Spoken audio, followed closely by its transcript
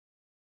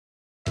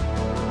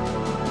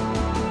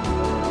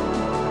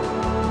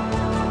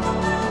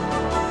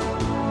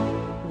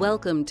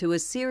Welcome to a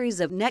series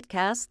of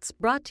netcasts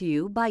brought to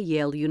you by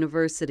Yale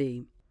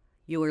University.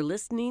 You are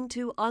listening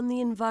to On the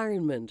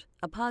Environment,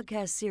 a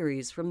podcast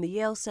series from the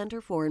Yale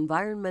Center for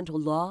Environmental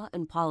Law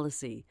and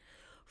Policy.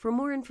 For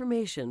more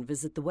information,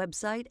 visit the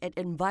website at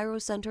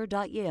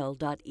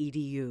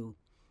envirocenter.yale.edu.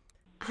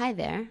 Hi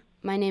there.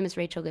 My name is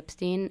Rachel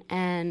Lipstein,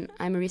 and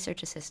I'm a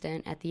research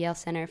assistant at the Yale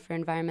Center for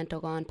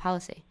Environmental Law and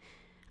Policy.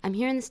 I'm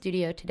here in the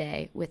studio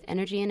today with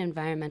energy and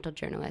environmental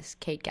journalist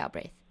Kate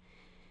Galbraith.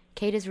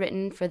 Kate has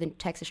written for the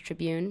Texas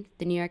Tribune,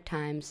 the New York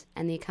Times,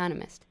 and The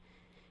Economist.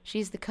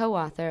 She's the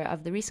co-author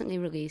of the recently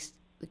released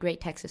The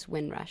Great Texas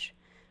Wind Rush,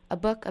 a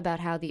book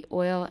about how the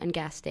oil and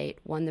gas state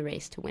won the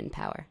race to wind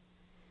power.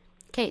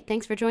 Kate,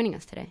 thanks for joining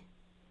us today.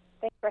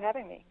 Thanks for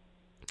having me.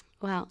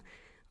 Well,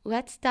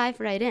 let's dive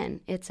right in.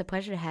 It's a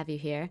pleasure to have you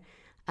here.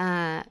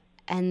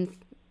 And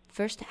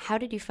first, how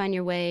did you find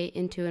your way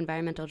into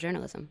environmental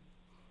journalism?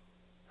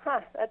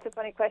 That's a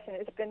funny question.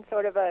 It's been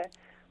sort of a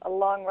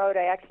long road.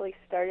 I actually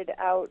started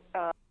out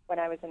when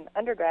I was an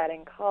undergrad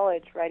in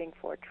college writing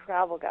for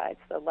travel guides,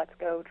 the Let's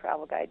Go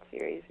travel guide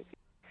series. If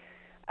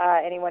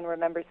anyone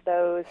remembers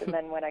those. And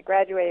then when I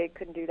graduated,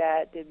 couldn't do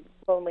that, did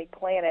Lonely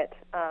Planet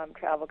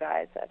travel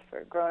guides. That's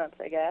for grown-ups,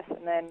 I guess.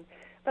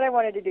 But I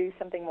wanted to do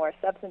something more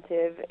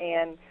substantive.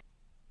 And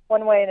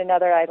one way and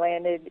another, I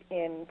landed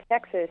in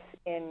Texas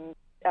in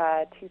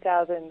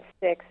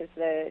 2006 as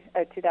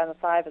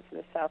 2005 as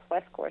the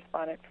Southwest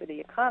correspondent for The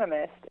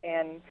Economist.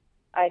 And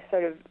I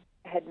sort of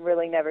had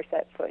really never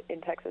set foot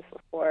in Texas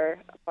before,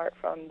 apart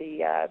from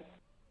the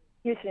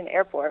Houston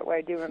airport, where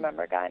I do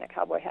remember a guy in a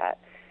cowboy hat.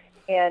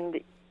 And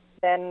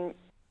then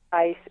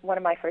one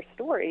of my first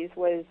stories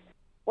was,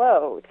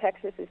 whoa,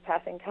 Texas is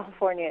passing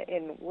California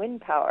in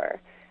wind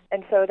power.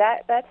 And so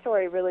that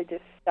story really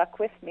just stuck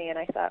with me, and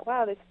I thought,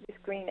 wow, this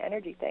green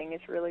energy thing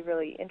is really,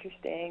 really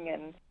interesting.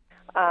 And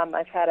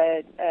I've had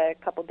a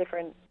couple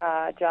different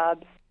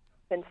jobs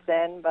since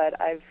then, but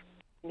I've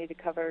need to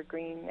cover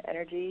green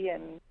energy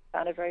and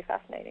found it very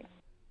fascinating.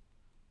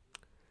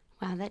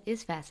 Wow, that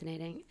is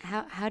fascinating.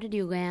 How did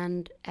you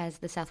land as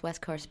the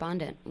Southwest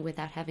correspondent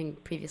without having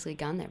previously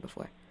gone there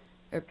before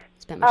or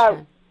spent much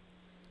time?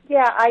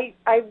 Yeah, I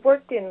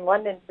worked in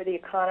London for The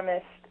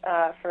Economist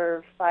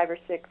for 5 or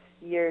 6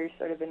 years,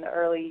 sort of in the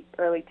early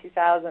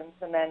 2000s,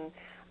 and then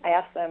I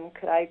asked them,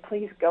 could I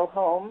please go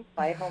home?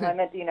 By home, I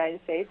meant the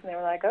United States, and they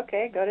were like,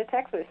 okay, go to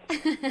Texas.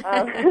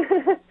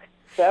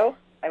 So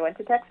I went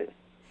to Texas.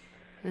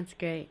 That's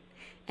great.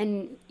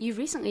 And you've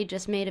recently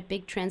just made a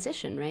big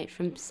transition, right,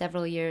 from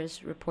several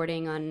years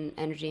reporting on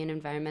energy and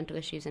environmental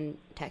issues in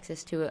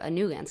Texas to a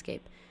new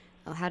landscape.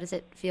 Well, how does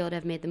it feel to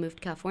have made the move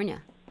to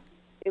California?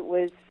 It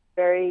was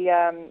very,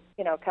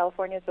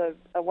 California's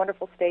a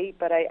wonderful state,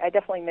 but I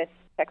definitely miss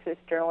Texas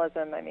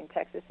journalism. I mean,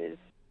 Texas is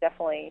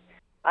definitely,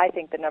 I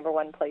think, the number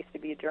one place to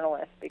be a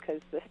journalist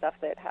because the stuff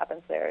that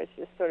happens there is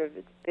just sort of,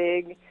 it's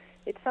big.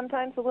 It's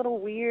sometimes a little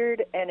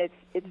weird, and it's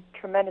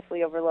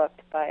tremendously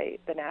overlooked by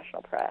the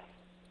national press.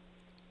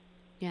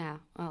 Yeah,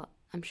 well,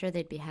 I'm sure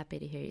they'd be happy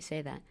to hear you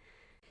say that.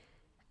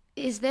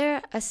 Is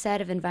there a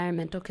set of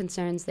environmental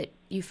concerns that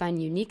you find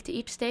unique to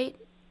each state,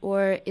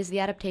 or is the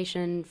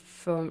adaptation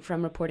from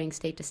reporting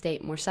state to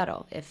state more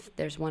subtle, if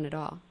there's one at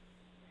all?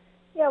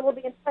 Yeah, well,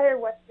 the entire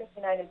western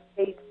United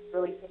States is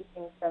really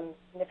facing some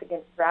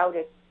significant drought,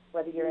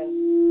 whether you're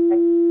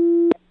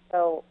in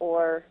Mexico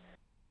or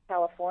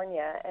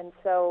California, and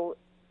so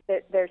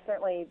there's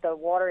certainly the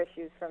water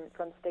issues from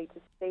state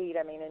to state.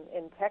 I mean,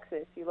 in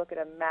Texas, you look at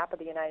a map of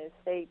the United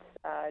States,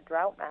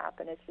 drought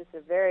map, and it's just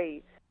a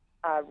very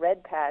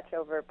red patch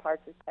over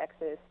parts of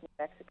Texas, New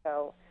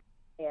Mexico,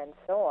 and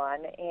so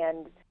on.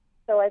 And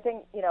so I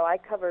think, I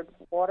covered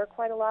water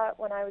quite a lot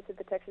when I was at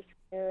the Texas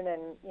Tribune,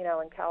 and,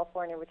 in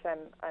California, which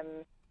I'm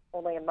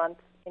only a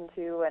month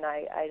into, and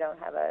I don't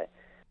have a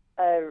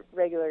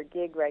regular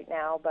gig right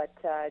now, but,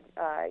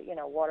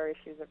 water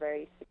issues are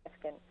very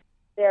significant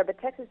there. But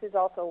Texas is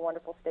also a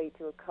wonderful state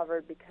to have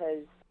covered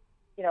because,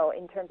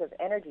 in terms of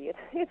energy,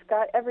 it's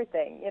got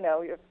everything.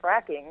 You're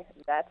fracking,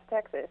 that's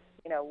Texas.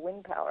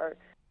 Wind power,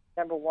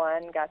 number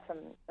one, got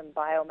some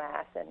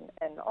biomass,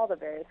 and all the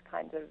various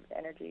kinds of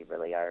energy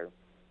really are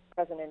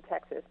present in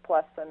Texas,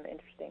 plus some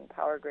interesting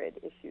power grid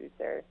issues.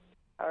 There are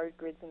power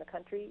grids in the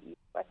country, east,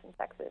 west, and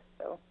Texas,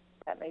 so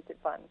that makes it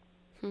fun.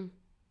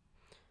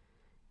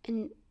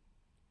 And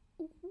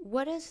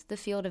what does the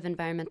field of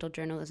environmental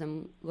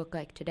journalism look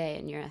like today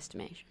in your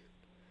estimation?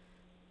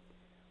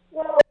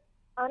 Well,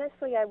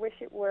 honestly, I wish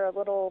it were a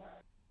little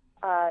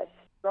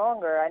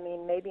stronger. I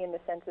mean, maybe in the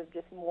sense of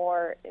just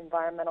more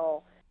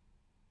environmental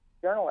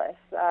journalists.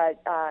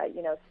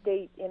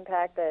 State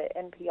Impact, the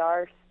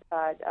NPR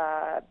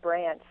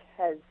branch,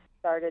 has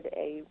started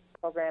a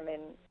program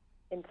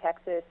in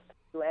Texas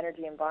through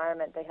Energy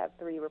Environment. They have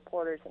 3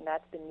 reporters, and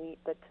that's been neat.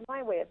 But to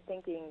my way of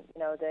thinking,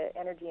 the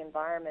energy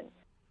environment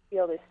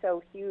field is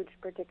so huge,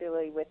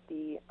 particularly with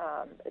the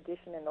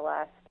addition in the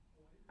last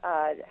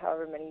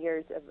however many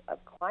years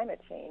of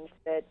climate change,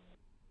 that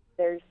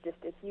there's just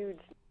a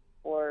huge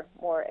for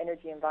more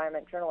energy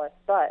environment journalists.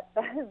 But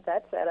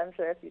that said, I'm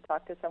sure if you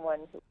talk to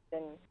someone who's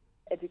been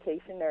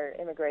education or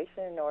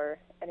immigration or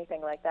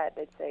anything like that,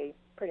 they'd say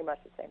pretty much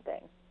the same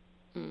thing.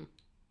 Mm.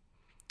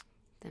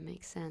 That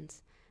makes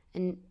sense.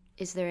 And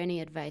is there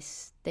any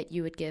advice that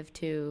you would give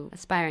to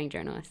aspiring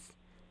journalists?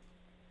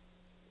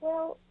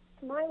 Well,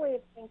 to my way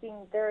of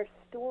thinking, there are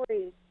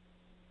stories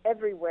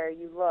everywhere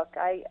you look.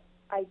 I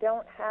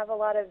don't have a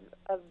lot of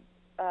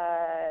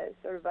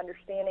sort of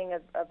understanding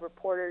of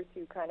reporters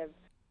who kind of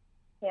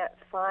can't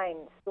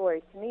find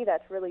stories. To me,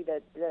 that's really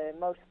the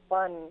most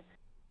fun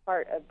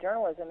part of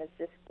journalism, is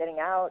just getting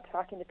out,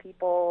 talking to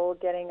people,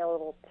 getting a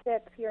little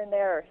tip here and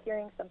there, or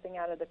hearing something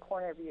out of the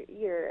corner of your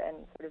ear and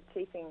sort of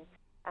chasing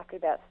after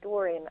that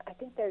story. And I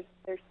think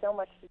there's so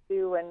much to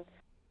do. And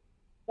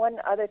one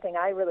other thing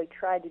I really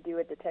tried to do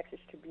at the Texas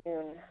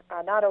Tribune,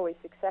 not always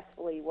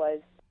successfully, was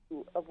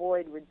to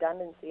avoid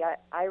redundancy.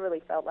 I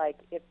really felt like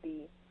if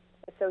the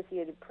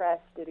Associated Press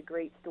did a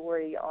great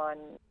story on,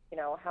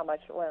 how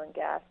much oil and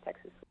gas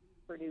Texas was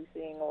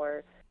producing,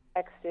 or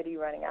X city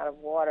running out of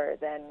water,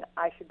 then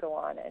I should go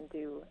on and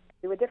do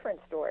a different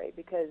story,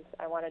 because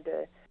I wanted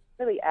to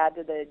really add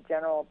to the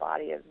general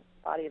body of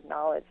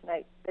knowledge.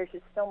 And there's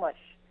just so much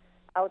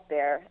out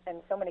there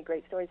and so many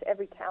great stories.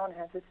 Every town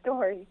has a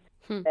story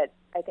that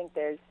I think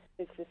it's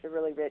just a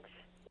really rich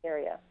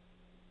area.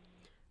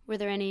 Were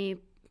there any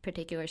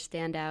particular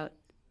standout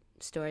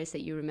stories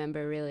that you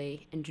remember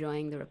really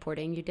enjoying the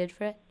reporting you did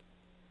for it?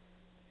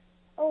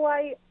 Oh,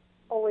 I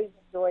always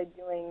enjoyed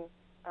doing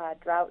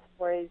drought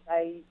stories.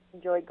 I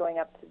enjoyed going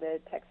up to the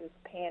Texas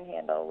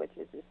Panhandle, which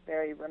is this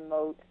very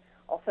remote,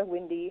 also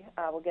windy,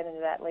 we'll get into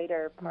that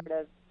later, part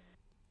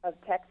of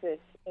Texas.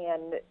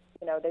 And,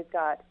 they've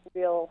got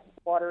real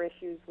water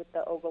issues with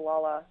the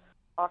Ogallala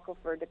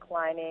aquifer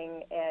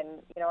declining.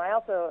 And,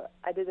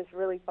 I did this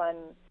really fun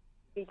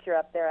feature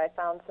up there. I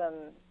found some,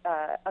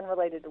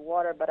 unrelated to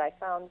water, but I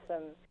found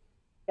some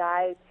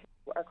guys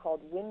who are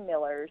called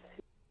windmillers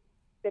who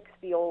fix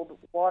the old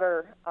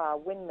water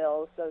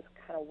windmills, those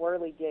kind of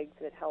whirligigs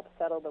that help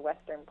settle the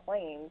Western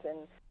Plains.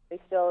 And they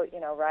still,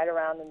 ride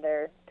around in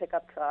their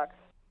pickup trucks.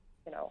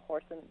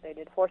 They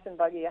did horse and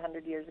buggy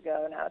 100 years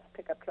ago. Now it's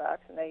pickup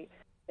trucks, and they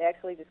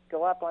actually just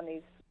go up on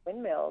these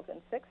windmills and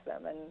fix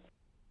them. And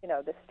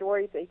the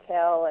stories they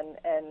tell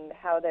and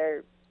how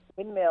their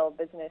windmill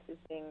business is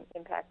being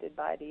impacted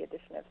by the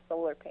addition of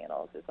solar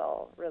panels is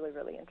all really,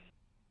 really interesting.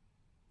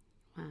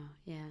 Wow,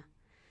 yeah.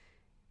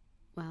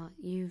 Well,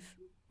 you've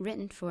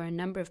written for a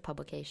number of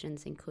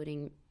publications,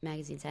 including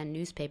magazines and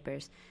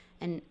newspapers.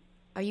 And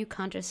are you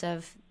conscious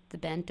of the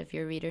bent of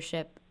your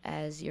readership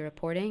as you're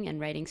reporting and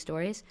writing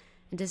stories?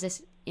 And does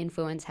this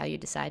influence how you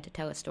decide to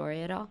tell a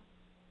story at all?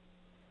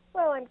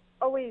 Well, I'm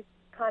always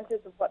conscious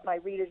of what my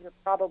readers are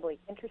probably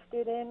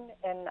interested in,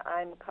 and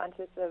I'm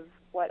conscious of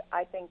what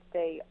I think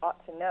they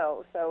ought to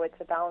know. So it's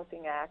a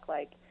balancing act,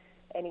 like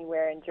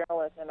anywhere in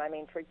journalism. I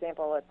mean, for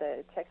example, at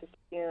the Texas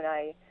Tribune,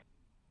 I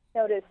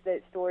noticed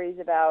that stories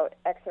about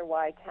X or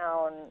Y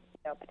town,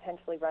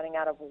 potentially running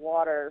out of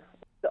water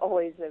is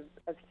always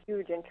of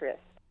huge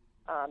interest.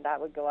 That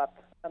would go up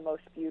a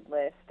most viewed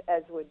list,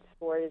 as would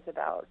stories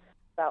about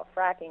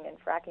fracking and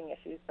fracking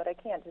issues. But I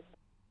can't just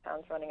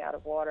towns running out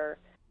of water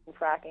and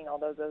fracking,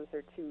 although those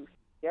are two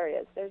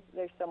areas.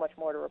 There's so much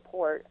more to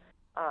report.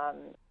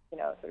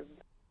 Sort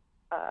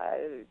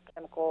of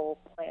chemical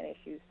plant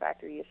issues,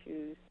 factory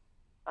issues,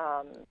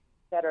 et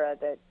cetera,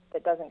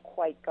 that doesn't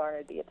quite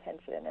garner the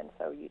attention. And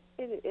so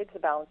it's a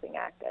balancing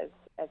act,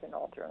 as in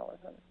all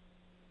journalism.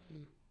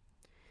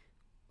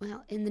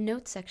 Well, in the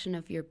notes section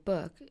of your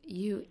book,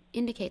 you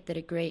indicate that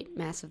a great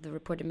mass of the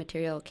reported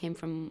material came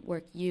from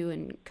work you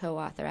and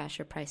co-author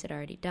Asher Price had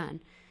already done.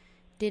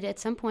 Did at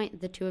some point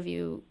the two of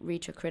you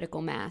reach a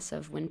critical mass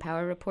of wind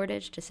power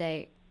reportage to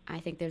say, I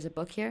think there's a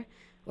book here?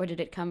 Or did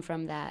it come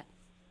from that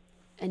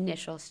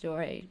initial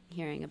story,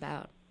 hearing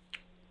about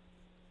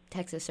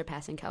Texas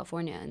surpassing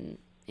California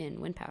in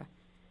wind power?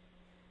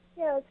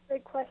 Yeah, that's a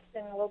great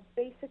question. Well,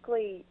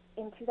 basically,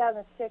 in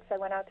 2006, I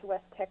went out to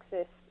West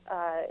Texas,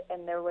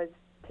 and there was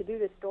to do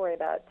this story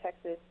about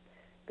Texas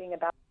being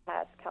about to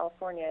pass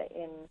California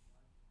in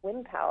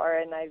wind power,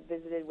 and I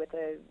visited with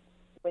a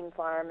wind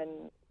farm in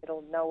middle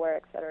of nowhere,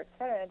 et cetera,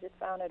 and I just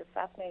found it a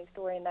fascinating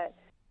story, and that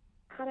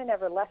kind of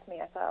never left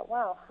me. I thought,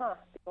 wow,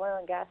 the oil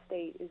and gas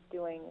state is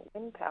doing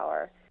wind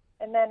power.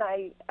 And then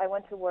I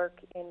went to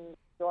work in New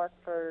York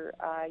for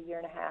a year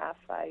and a half.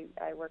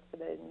 I worked for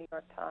the New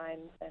York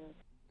Times, and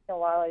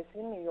while I was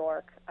in New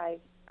York, I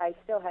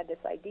still had this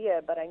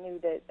idea, but I knew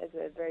that as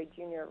a very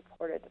junior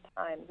reporter at the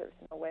Times, there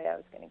was no way I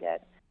was going to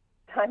get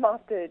time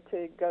off to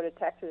go to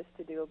Texas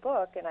to do a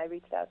book. And I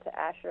reached out to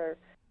Asher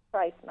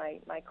Price,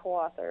 my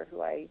co-author,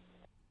 who I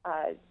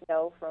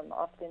know from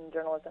Austin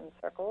journalism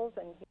circles,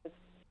 and he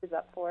was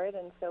up for it.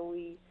 And so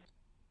we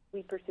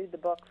pursued the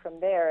book from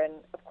there. And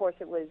of course,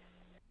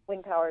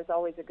 wind power is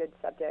always a good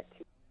subject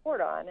to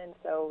report on, and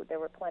so there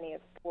were plenty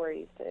of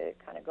stories to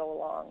kind of go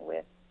along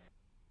with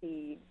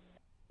the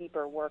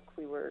deeper work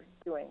we were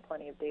doing,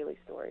 plenty of daily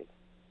stories.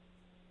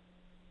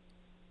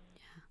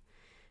 Yeah.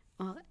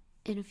 Well,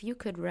 and if you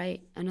could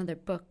write another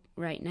book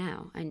right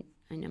now, and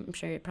I'm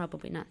sure you're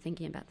probably not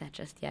thinking about that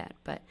just yet,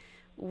 but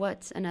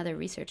what's another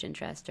research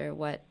interest, or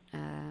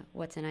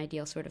what's an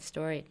ideal sort of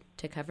story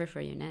to cover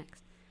for you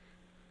next?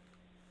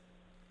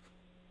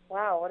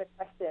 Wow, what a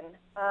question.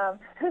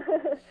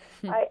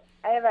 I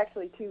have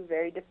actually two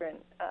very different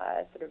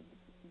sort of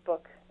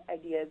book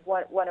ideas.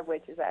 One of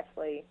which is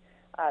actually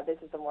this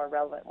is the more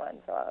relevant one,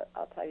 so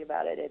I'll tell you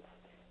about it. It's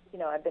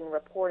I've been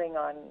reporting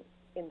on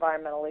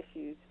environmental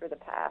issues for the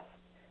past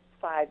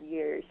 5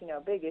 years.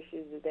 Big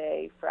issues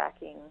today: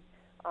 fracking,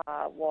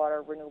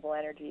 water, renewable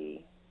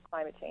energy,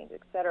 climate change,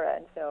 etc.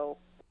 And so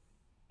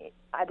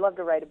I'd love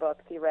to write a book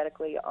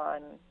theoretically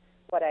on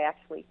what I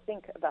actually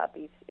think about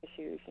these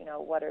issues.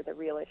 What are the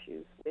real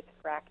issues with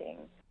fracking,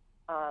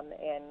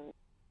 and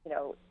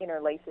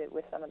interlace it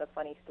with some of the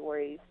funny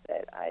stories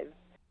that I've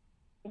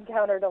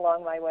encountered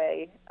along my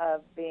way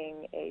of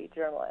being a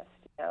journalist.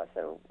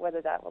 So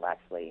whether that will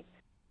actually,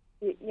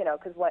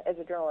 because as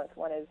a journalist,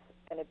 one is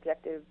an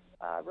objective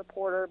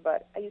reporter,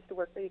 but I used to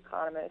work for The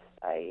Economist.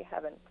 I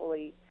haven't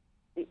fully,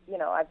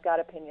 I've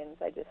got opinions.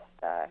 I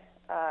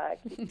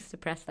just keep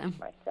suppress them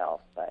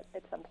myself. But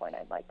at some point,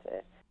 I'd like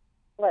to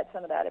let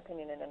some of that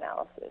opinion and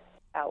analysis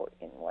out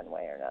in one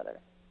way or another.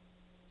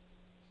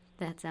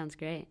 That sounds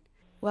great.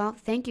 Well,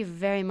 thank you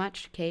very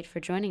much, Kate, for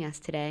joining us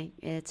today.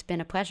 It's been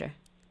a pleasure.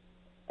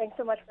 Thanks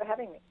so much for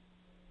having me.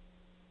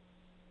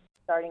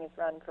 Starting his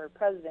run for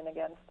president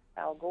against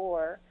Al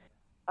Gore.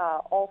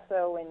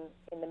 Also,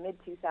 in the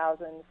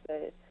mid-2000s,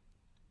 the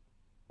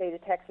state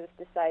of Texas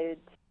decided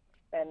to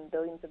spend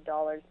billions of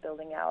dollars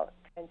building out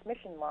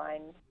transmission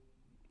lines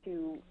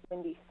to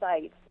windy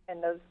sites,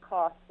 and those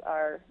costs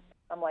are,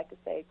 some like to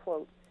say,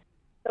 quote,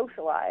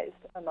 socialized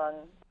among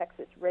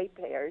Texas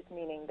ratepayers,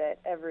 meaning that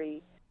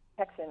every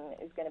Texan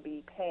is going to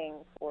be paying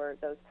for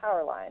those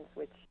power lines,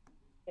 which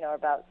are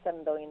about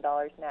 $7 billion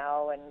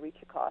now and reach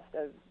a cost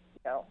of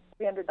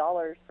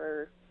 $300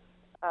 for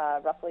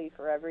roughly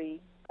for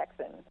every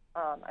Texan.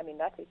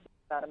 That's a huge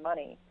amount of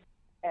money,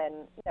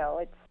 and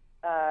it's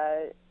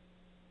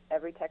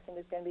every Texan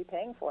is going to be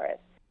paying for it.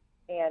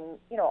 And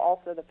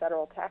also the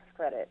federal tax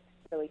credit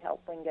really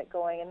helped when get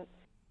going.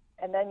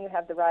 And then you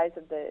have the rise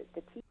of the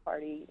Tea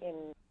Party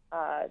in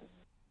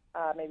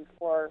maybe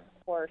four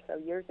or so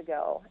years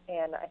ago,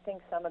 and I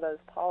think some of those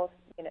policies,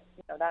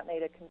 that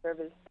made a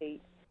conservative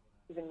state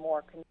even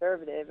more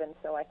conservative, and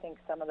so I think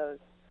some of those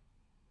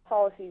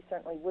policies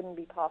certainly wouldn't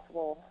be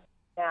possible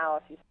now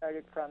if you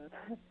started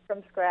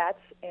from scratch.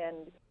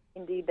 And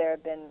indeed, there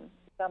have been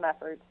some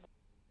efforts to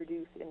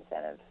reduce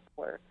incentives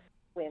for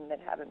wind that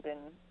haven't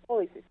been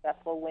fully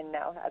successful. Wind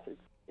now has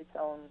its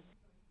own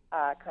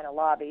kind of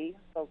lobby.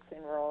 Folks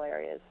in rural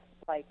areas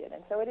like it,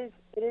 and so it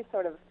is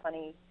sort of a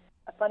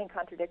funny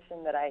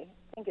contradiction that I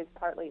think is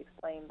partly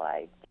explained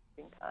by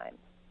changing times.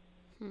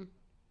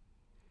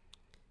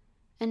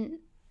 And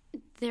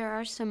there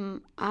are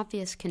some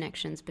obvious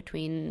connections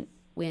between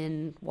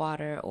wind,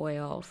 water,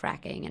 oil,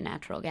 fracking, and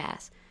natural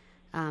gas.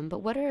 But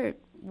what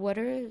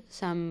are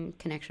some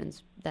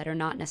connections that are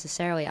not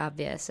necessarily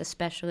obvious,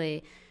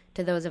 especially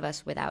to those of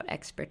us without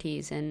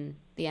expertise in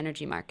the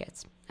energy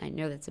markets? I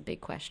know that's a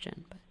big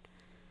question, but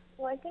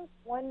well, I think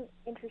one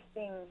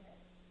interesting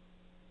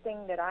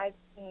thing that I've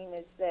seen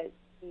is that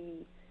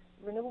the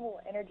renewable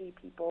energy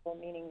people,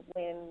 meaning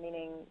wind,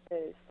 meaning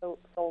the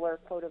solar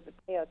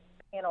photovoltaic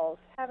panels,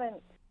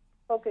 haven't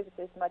focused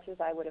as much as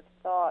I would have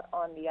thought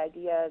on the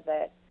idea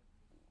that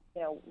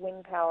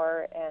wind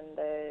power and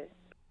the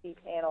PV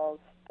panels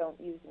don't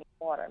use any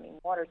water.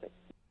 Water is a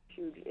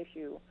huge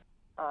issue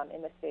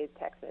in the state of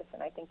Texas,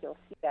 and I think you'll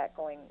see that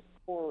going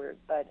forward.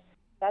 But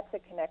that's a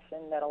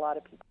connection that a lot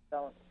of people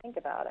don't think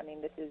about.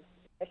 This is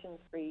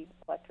emissions-free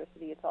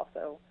electricity. It's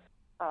also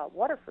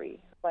water-free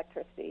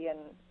electricity,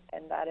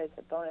 and that is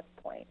a bonus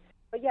point.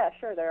 But yeah,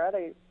 sure, there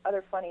are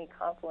other funny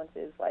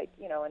confluences, like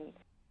in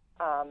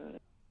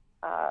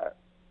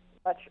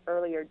much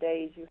earlier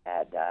days, you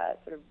had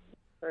sort of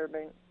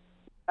urban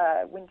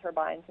wind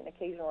turbines in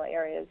occasional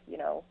areas,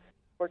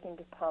 working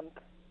to pump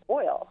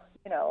oil,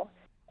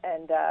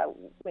 and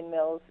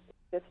windmills,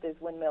 just as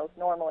windmills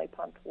normally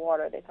pumped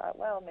water, they thought,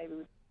 well, maybe we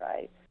should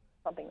try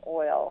pumping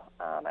oil.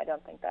 I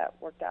don't think that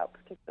worked out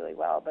particularly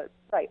well, but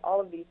right,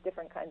 all of these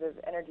different kinds of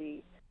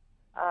energy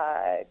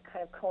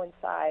kind of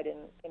coincide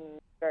in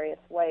various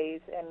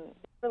ways, and it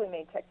really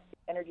made Texas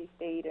the energy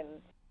state and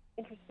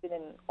interested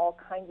in all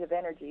kinds of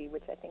energy,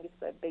 which I think is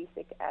the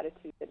basic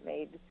attitude that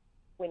made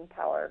wind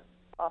power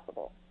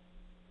possible.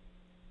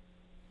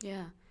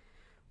 Yeah.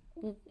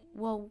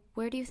 Well,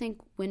 where do you think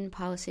wind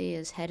policy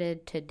is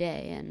headed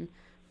today, and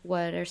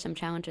what are some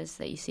challenges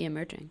that you see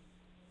emerging?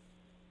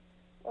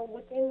 Well,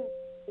 within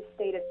the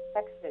state of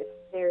Texas,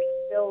 they're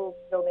still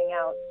building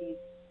out these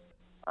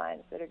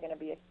lines that are going to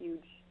be a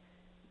huge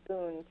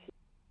boon to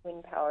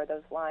wind power.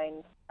 Those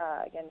lines,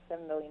 again,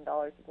 $7 million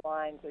of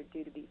lines are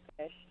due to be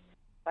finished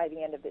by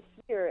the end of this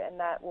year, and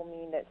that will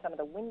mean that some of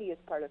the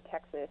windiest part of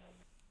Texas,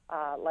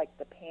 like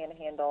the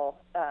Panhandle,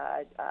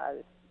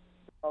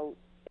 remote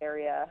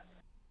area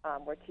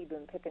where T.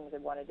 Boone Pickens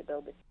had wanted to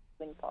build this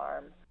wind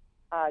farm,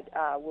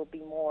 will be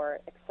more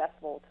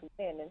accessible to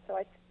wind. And so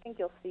I think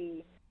you'll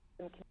see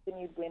some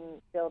continued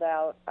wind build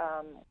out.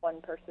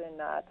 One person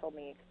told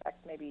me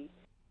expect maybe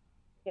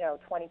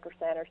 20%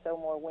 or so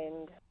more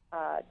wind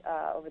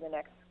over the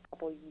next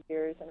couple of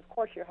years, and of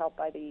course you're helped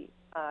by the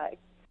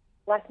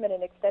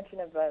last-minute extension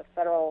of a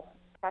federal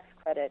tax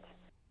credit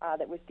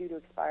that was due to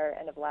expire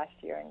end of last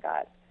year and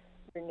got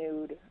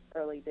renewed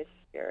early this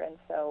year. And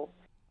so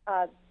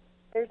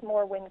there's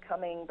more wind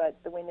coming, but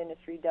the wind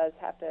industry does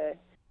have to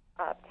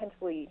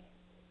potentially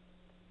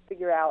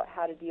figure out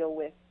how to deal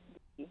with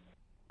the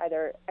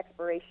either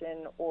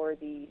expiration or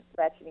the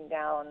ratcheting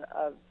down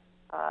of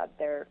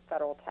their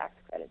federal tax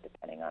credit,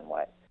 depending on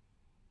what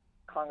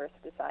Congress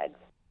decides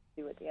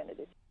to do at the end of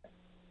this year.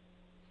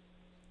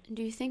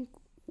 Do you think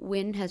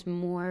wind has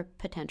more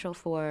potential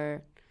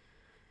for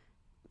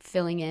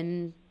filling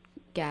in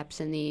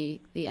gaps in the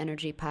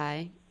energy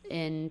pie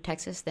in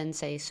Texas than,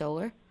 say,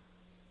 solar?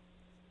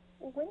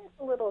 Well, wind is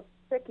a little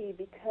tricky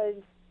because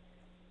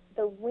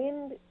the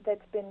wind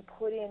that's been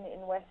put in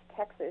West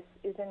Texas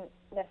isn't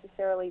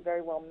necessarily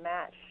very well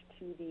matched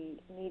to the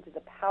needs of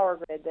the power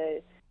grid.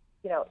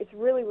 It's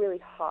really, really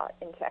hot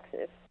in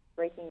Texas.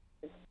 Breaking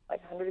is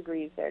like 100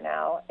 degrees there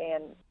now,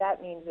 and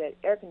that means that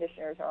air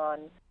conditioners are on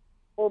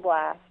full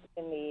blast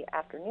in the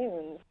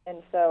afternoons,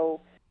 and so,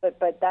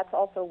 but that's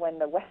also when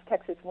the West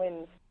Texas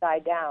winds die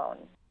down.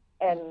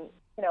 And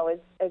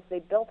as they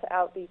built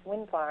out these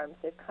wind farms,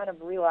 they've kind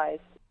of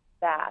realized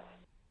that's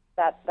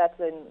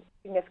a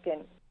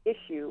significant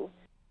issue.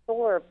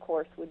 Solar, of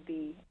course, would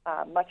be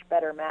much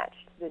better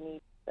matched to the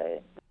needs of the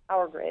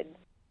power grid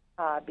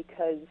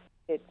because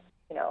it's,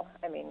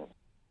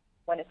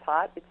 when it's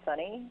hot, it's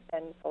sunny,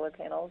 and solar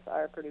panels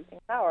are producing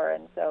power.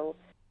 And so,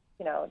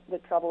 the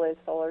trouble is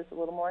solar's a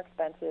little more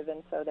expensive,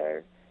 and so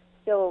they're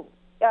still,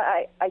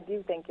 I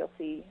do think you'll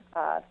see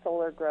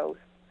solar growth.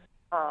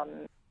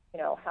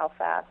 How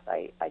fast,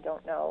 I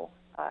don't know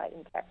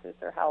in Texas,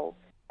 or how,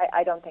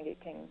 I don't think it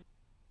can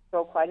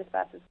grow quite as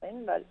fast as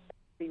wind, but I'd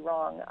be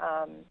wrong.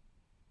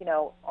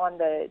 On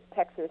the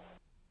Texas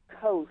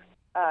coast,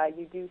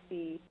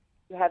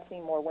 you have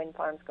seen more wind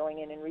farms going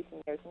in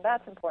recent years, and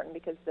that's important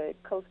because the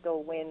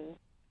coastal winds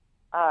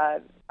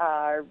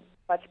are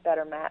much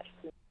better matched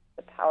to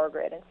the power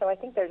grid. And so I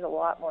think there's a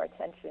lot more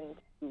attention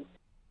to,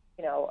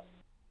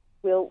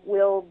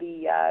 will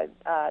the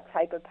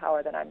type of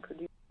power that I'm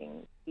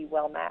producing be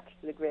well matched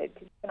to the grid?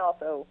 Because you can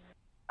also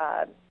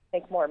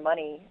make more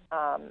money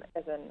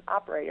as an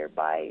operator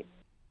by,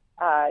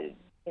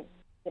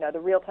 the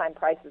real-time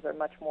prices are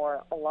much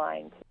more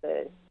aligned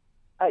to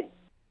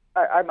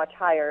are much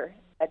higher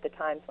at the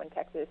times when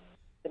Texas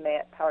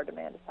power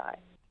demand is high.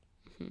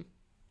 Mm-hmm.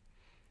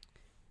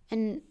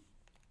 And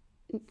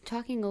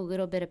talking a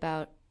little bit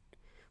about,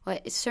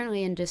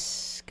 certainly in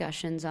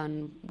discussions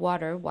on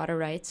water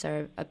rights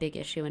are a big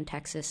issue in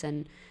Texas,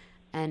 and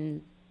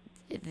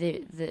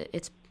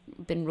it's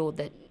been ruled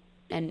that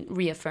and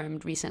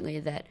reaffirmed recently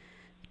that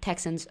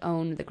Texans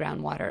own the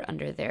groundwater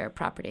under their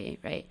property,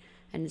 right?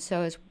 And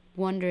so I was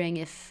wondering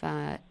if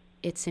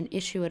it's an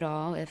issue at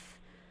all if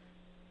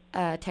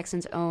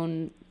Texans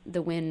own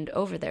the wind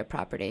over their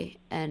property,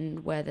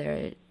 and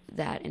whether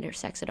that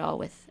intersects at all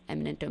with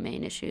eminent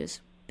domain issues,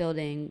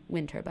 building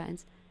wind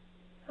turbines.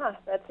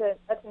 That's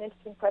an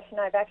interesting question.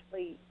 I've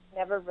actually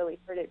never really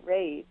heard it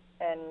raised,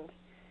 and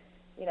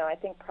I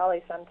think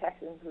probably some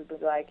Texans would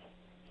be like,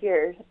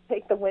 "Here,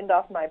 take the wind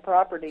off my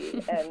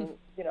property, and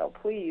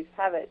please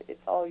have it.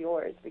 It's all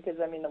yours." Because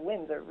the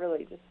winds are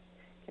really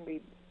can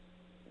be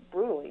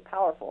brutally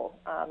powerful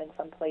in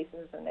some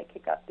places, and they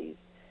kick up these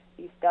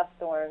dust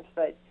storms.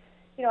 But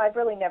I've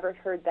really never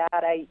heard that.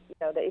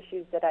 The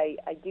issues that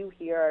I do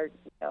hear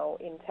are,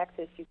 in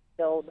Texas, you can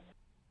build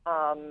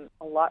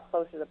a lot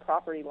closer to the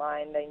property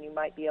line than you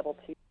might be able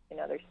to in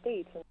other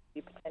states, and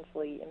you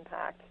potentially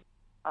impact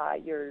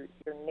your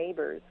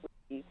neighbors with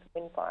these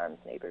wind farms.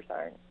 Neighbors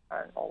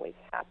aren't always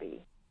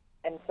happy,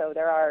 and so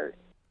there are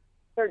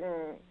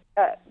certain.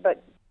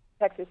 But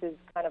Texas is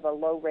kind of a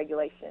low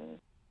regulation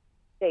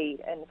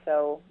state, and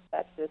so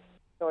that's just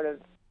sort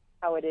of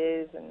how it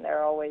is, and there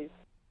are always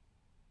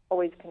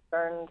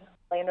concerned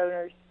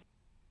landowners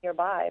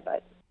nearby,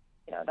 but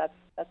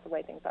that's the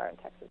way things are in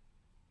Texas.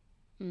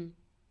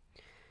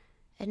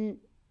 And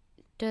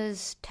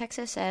does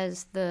Texas,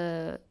 as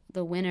the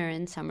winner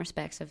in some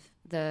respects of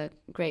the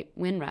Great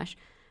Wind Rush,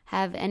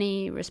 have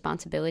any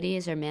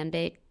responsibilities or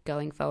mandate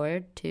going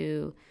forward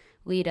to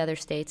lead other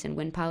states in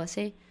wind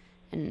policy?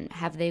 And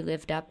have they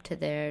lived up to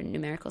their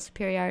numerical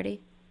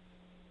superiority?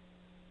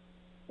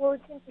 Well,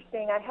 it's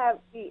interesting.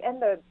 We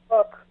end the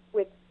book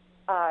with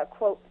a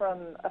quote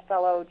from a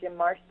fellow, Jim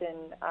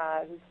Marston,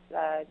 who's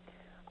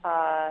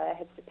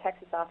heads the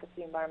Texas Office of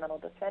the Environmental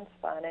Defense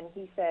Fund, and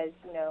he says,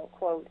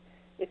 quote,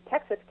 "If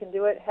Texas can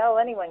do it, hell,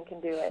 anyone can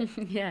do it."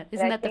 Yeah,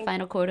 isn't that the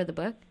final quote of the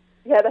book?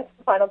 Yeah, that's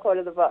the final quote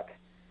of the book.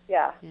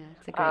 Yeah. Yeah,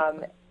 it's a great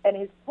quote. And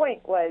his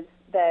point was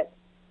that,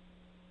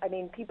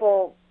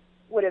 people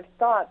would have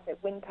thought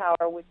that wind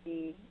power would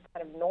be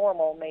kind of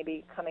normal,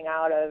 maybe coming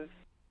out of,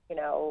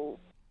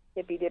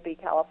 hippy-dippy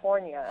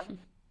California.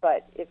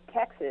 But if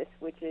Texas,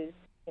 which is,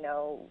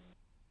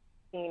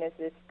 seen as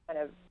this kind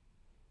of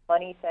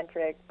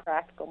money-centric,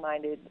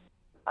 practical-minded,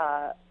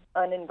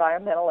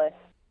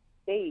 unenvironmentalist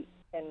state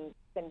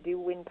can do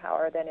wind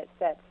power, then it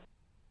sets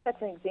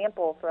an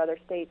example for other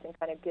states and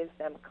kind of gives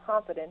them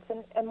confidence.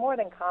 And more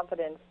than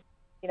confidence,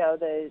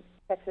 the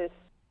Texas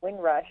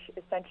wind rush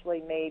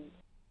essentially made,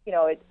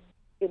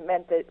 it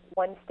meant that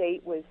one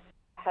state was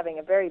having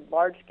a very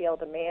large-scale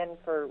demand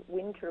for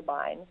wind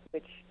turbines,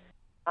 which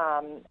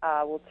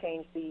will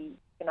change the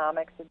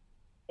economics of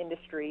the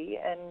industry.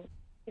 And,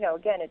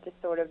 again, it just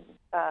sort of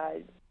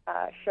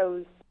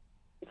shows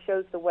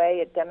the way.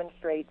 It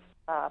demonstrates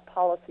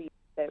policies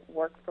that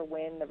work for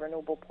wind, the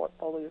renewable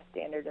portfolio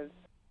standard of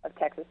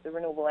Texas, the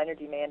renewable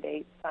energy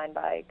mandate signed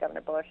by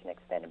Governor Bush and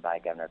extended by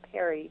Governor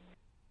Perry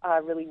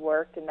really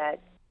worked, and that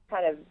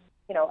kind of,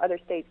 other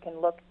states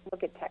can look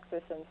at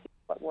Texas and see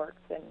what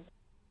works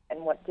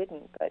and what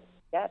didn't. But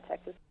yeah,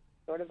 Texas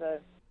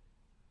is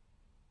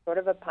sort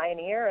of a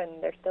pioneer,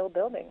 and they're still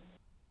building.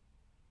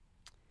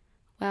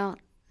 Well,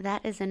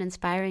 that is an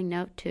inspiring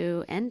note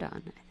to end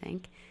on, I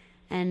think.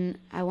 And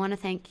I want to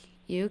thank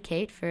you,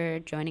 Kate, for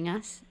joining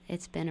us.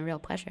 It's been a real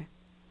pleasure.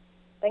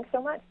 Thanks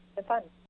so much. It's been fun.